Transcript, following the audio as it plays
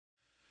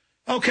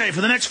Okay,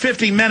 for the next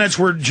 50 minutes,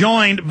 we're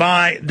joined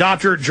by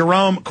Dr.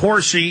 Jerome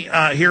Corsi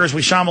here as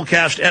we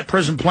simulcast at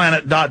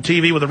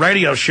prisonplanet.tv with a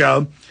radio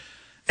show.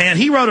 And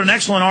he wrote an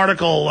excellent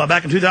article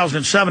back in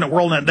 2007 at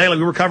WorldNet Daily.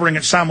 We were covering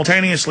it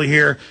simultaneously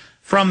here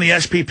from the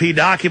SPP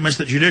documents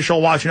that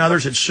Judicial Watch and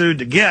others had sued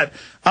to get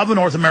of the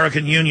North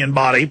American Union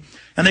body.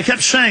 And they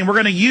kept saying, we're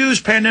going to use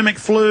pandemic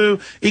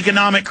flu,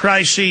 economic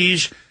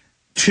crises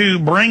to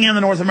bring in the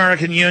North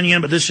American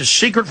Union, but this is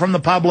secret from the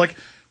public.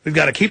 We've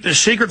got to keep this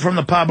secret from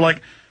the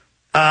public.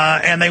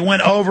 And they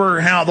went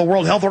over how the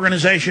World Health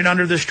Organization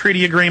under this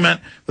treaty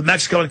agreement with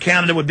Mexico and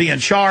Canada would be in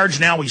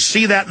charge. Now we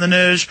see that in the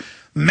news.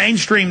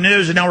 Mainstream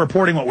news is now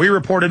reporting what we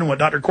reported and what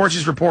Dr. Corsi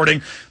is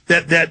reporting,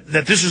 that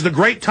this is the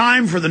great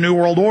time for the New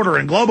World Order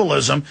and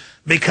globalism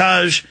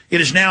because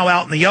it is now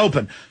out in the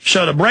open.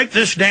 So to break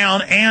this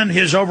down and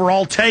his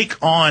overall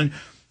take on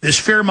this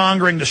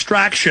fear-mongering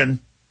distraction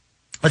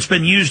that's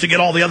been used to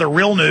get all the other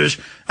real news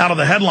out of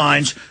the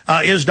headlines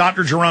is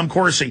Dr. Jerome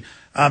Corsi,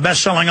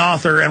 best-selling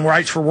author and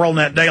writes for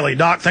WorldNet Daily.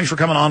 Doc, thanks for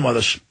coming on with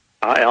us.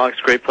 Hi, Alex.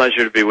 Great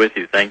pleasure to be with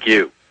you. Thank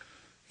you.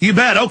 You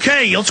bet.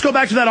 Okay, let's go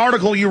back to that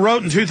article you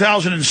wrote in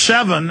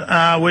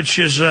 2007, which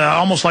is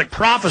almost like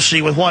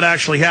prophecy with what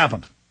actually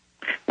happened.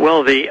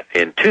 Well,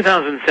 in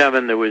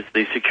 2007, there was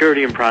the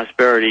Security and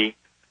Prosperity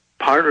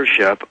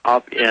Partnership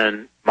up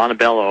in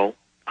Montebello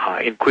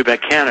in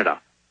Quebec, Canada.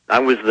 I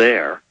was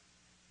there.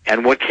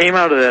 And what came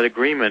out of that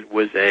agreement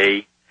was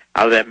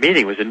out of that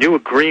meeting was a new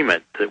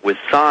agreement that was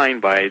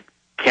signed by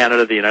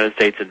Canada, the United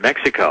States, and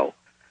Mexico,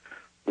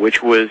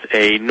 which was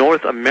a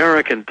North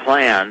American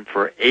plan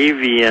for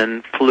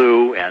avian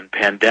flu and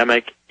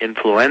pandemic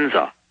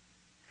influenza.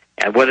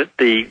 And what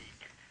the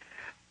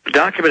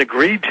document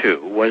agreed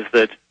to was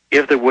that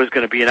if there was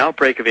going to be an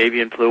outbreak of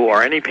avian flu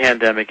or any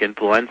pandemic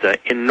influenza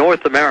in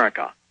North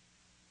America,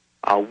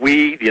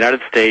 we, the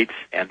United States,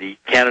 and the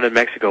Canada and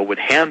Mexico would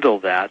handle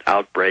that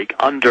outbreak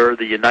under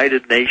the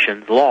United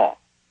Nations law.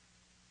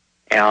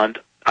 And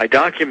I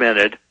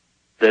documented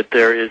that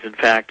there is, in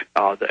fact,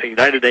 the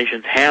United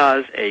Nations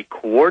has a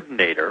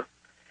coordinator,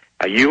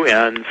 a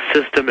UN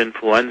system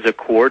influenza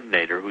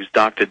coordinator, who's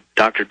Dr.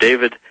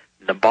 David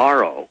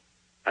Nabarro.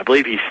 I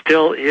believe he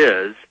still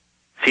is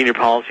senior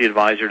policy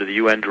advisor to the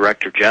UN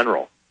Director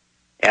General.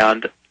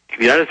 And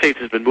the United States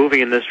has been moving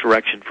in this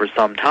direction for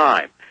some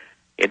time.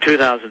 In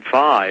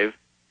 2005,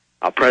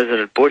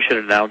 President Bush had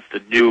announced a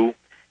new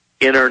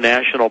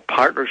international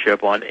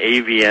partnership on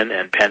avian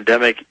and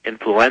pandemic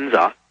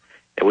influenza.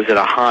 It was at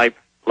a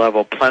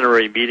high-level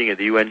plenary meeting at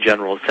the UN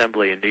General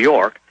Assembly in New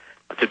York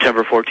on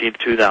September 14,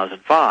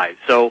 2005.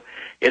 So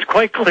it's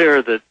quite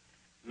clear that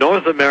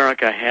North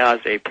America has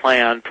a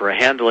plan for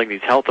handling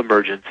these health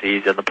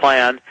emergencies, and the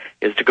plan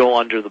is to go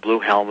under the Blue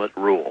Helmet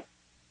rule.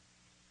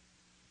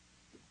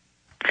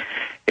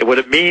 And what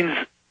it means,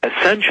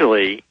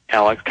 essentially,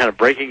 Alex, kind of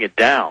breaking it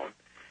down,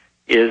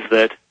 is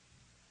that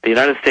the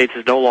United States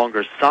is no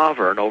longer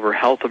sovereign over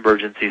health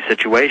emergency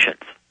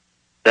situations.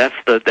 That's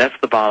the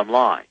bottom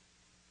line.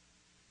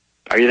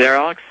 Are you there,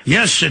 Alex?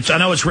 Yes, I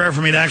know it's rare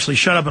for me to actually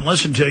shut up and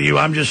listen to you.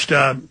 I'm just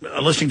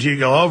listening to you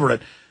go over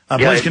it.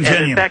 Please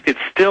continue. And in fact,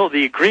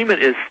 the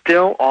agreement is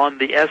still on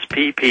the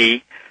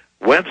SPP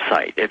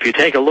website. If you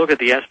take a look at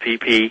the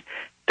SPP,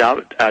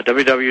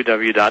 www.spp.gov,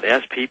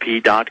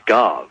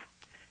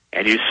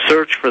 and you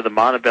search for the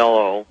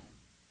Montebello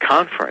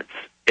Conference,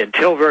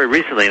 until very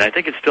recently, and I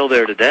think it's still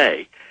there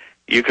today,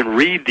 you can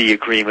read the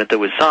agreement that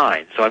was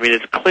signed. So, I mean,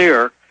 it's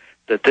clear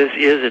that this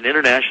is an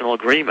international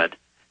agreement,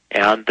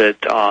 and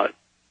that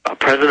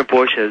President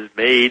Bush has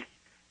made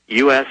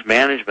U.S.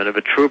 management of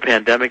a true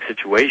pandemic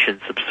situation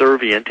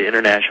subservient to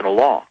international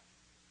law.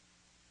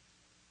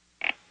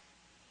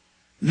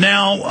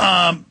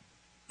 Now,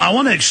 I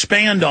want to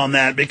expand on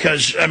that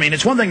because, I mean,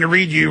 it's one thing to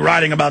read you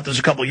writing about this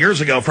a couple of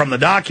years ago from the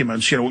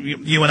documents. You know,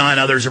 you and I and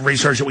others have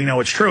researched that we know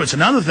it's true. It's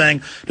another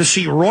thing to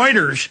see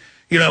Reuters,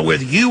 you know,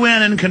 with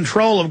UN in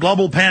control of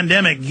global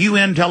pandemic,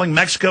 UN telling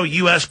Mexico,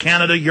 U.S.,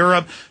 Canada,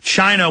 Europe,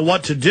 China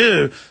what to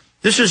do.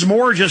 This is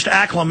more just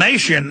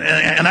acclamation,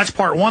 and that's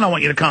part one I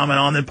want you to comment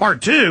on. Then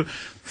part two,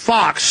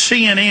 Fox,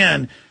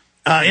 CNN,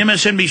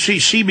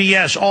 MSNBC,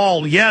 CBS,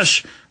 all,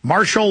 yes,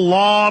 martial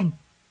law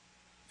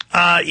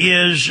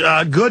is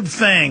a good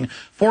thing.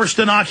 Forced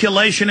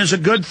inoculation is a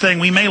good thing.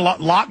 We may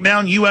lock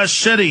down U.S.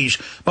 cities,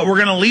 but we're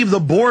going to leave the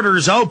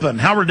borders open.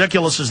 How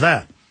ridiculous is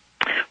that?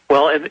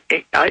 Well, and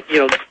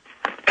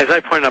as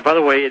I pointed out, by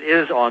the way, it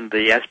is on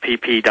the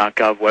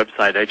spp.gov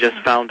website. I just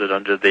found it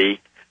under the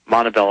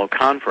Montebello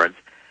Conference.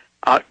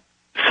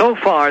 So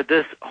far,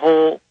 this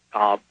whole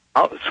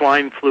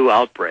swine flu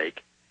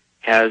outbreak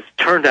has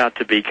turned out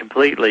to be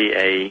completely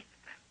a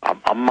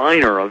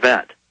minor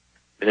event.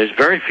 And there's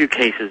very few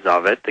cases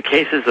of it. The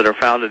cases that are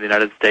found in the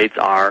United States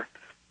are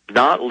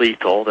not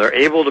lethal. They're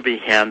able to be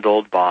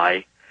handled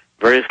by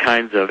various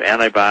kinds of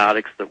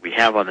antibiotics that we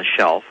have on the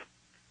shelf.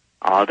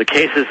 The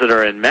cases that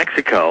are in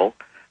Mexico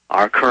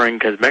are occurring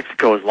because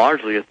Mexico is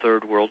largely a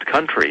third world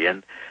country,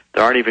 and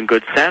there aren't even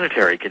good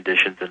sanitary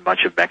conditions in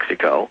much of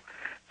Mexico.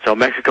 So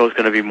Mexico is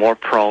going to be more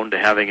prone to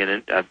having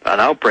an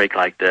outbreak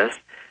like this.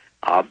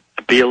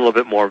 be a little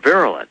bit more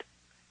virulent.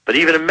 But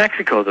even in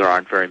Mexico, there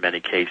aren't very many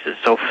cases.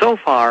 So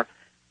far,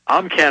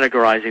 I'm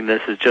categorizing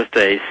this as just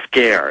a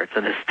scare. It's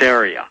an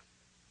hysteria.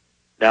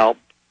 Now,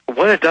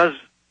 what it does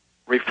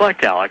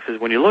reflect, Alex, is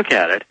when you look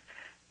at it,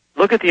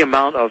 look at the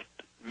amount of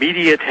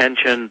media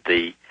attention,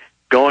 the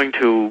going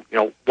to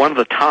one of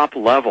the top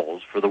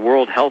levels for the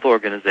World Health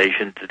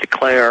Organization to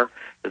declare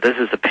that this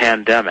is a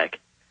pandemic.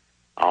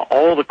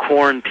 All the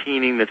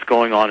quarantining that's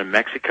going on in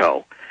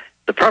Mexico,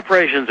 the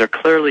preparations are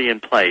clearly in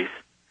place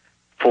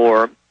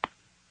for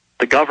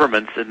the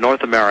governments in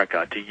North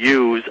America to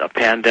use a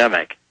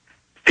pandemic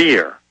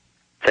fear,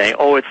 saying,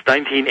 oh, it's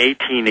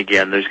 1918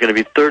 again. There's going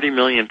to be 30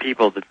 million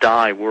people that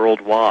die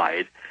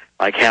worldwide,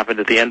 like happened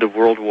at the end of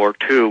World War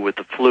II with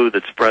the flu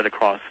that spread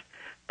across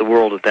the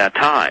world at that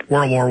time.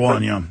 World War I,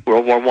 yeah.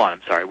 World War I,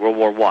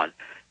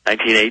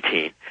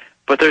 1918.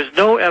 But there's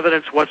no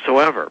evidence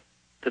whatsoever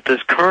that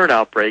this current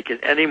outbreak is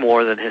any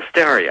more than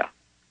hysteria.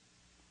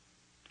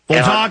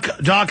 Well,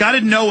 Doc, I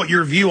didn't know what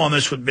your view on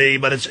this would be,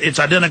 but it's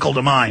identical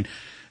to mine.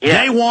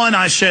 Yeah. Day one,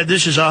 I said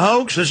this is a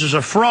hoax, this is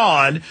a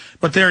fraud,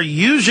 but they're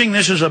using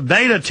this as a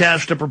beta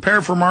test to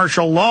prepare for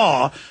martial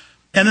law.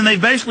 And then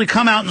they've basically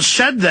come out and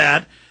said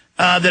that,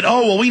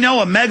 oh, well, we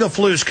know a mega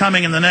flu is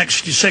coming in the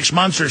next 6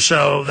 months or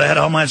so, the head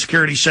of Homeland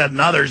Security said,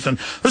 and others. And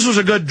this was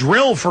a good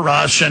drill for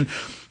us. And,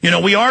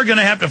 we are going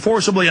to have to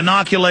forcibly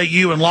inoculate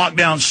you and lock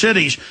down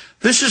cities.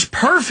 This is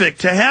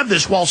perfect to have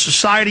this while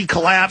society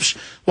collapsed,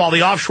 while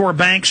the offshore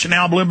banks,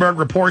 now Bloomberg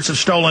reports, have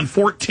stolen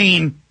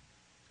 14+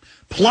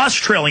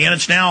 trillion.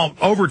 It's now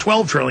over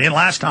 12 trillion.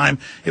 Last time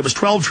it was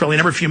 12 trillion.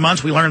 Every few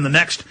months we learn the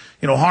next,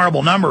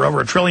 horrible number,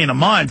 over $1 trillion a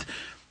month.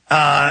 In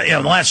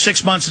the last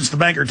 6 months since the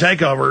banker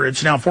takeover,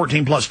 it's now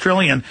 14+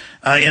 trillion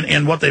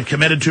in what they've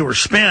committed to or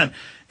spent.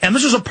 And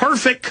this is a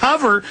perfect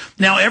cover.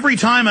 Now, every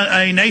time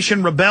a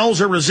nation rebels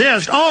or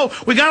resists,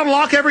 we got to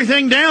lock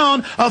everything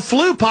down. A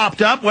flu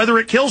popped up, whether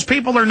it kills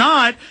people or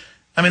not.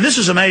 I mean, this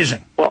is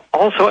amazing. Well,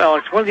 also,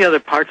 Alex, one of the other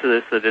parts of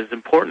this that is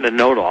important to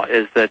note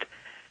is that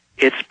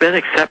it's been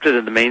accepted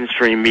in the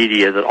mainstream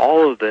media that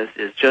all of this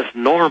is just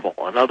normal.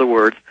 In other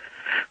words,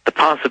 the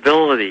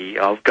possibility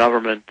of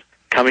government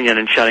coming in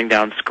and shutting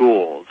down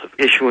schools, of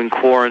issuing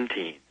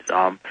quarantines,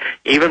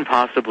 even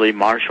possibly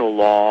martial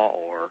law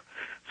or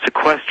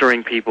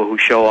sequestering people who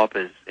show up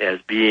as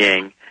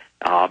being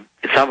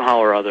somehow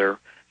or other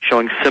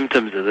showing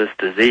symptoms of this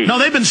disease. No,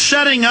 they've been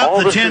setting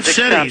up the 10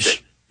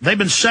 cities. They've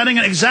been setting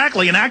it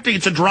exactly and acting.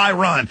 It's a dry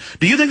run.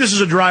 Do you think this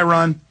is a dry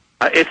run?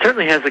 It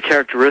certainly has the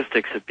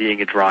characteristics of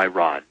being a dry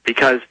run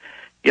because,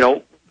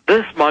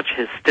 this much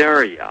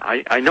hysteria.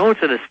 I know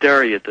it's an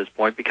hysteria at this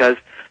point because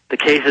the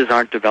cases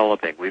aren't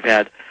developing. We've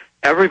had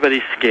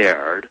everybody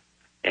scared,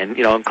 and,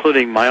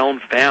 including my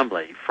own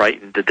family,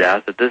 frightened to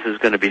death that this is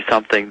going to be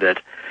something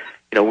that,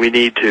 we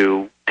need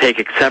to take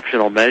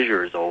exceptional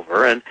measures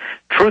over. And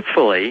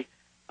truthfully,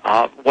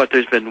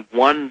 there's been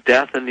one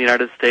death in the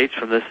United States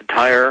from this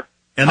entire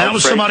And that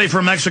was somebody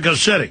from Mexico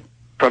City.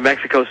 From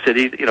Mexico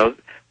City.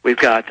 We've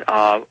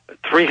got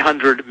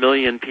 300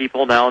 million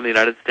people now in the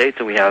United States,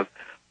 and we have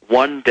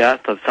one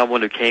death of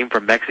someone who came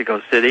from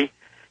Mexico City.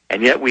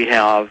 And yet we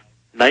have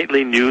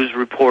nightly news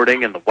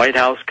reporting and the White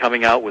House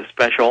coming out with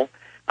special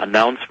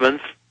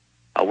announcements.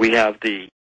 We have the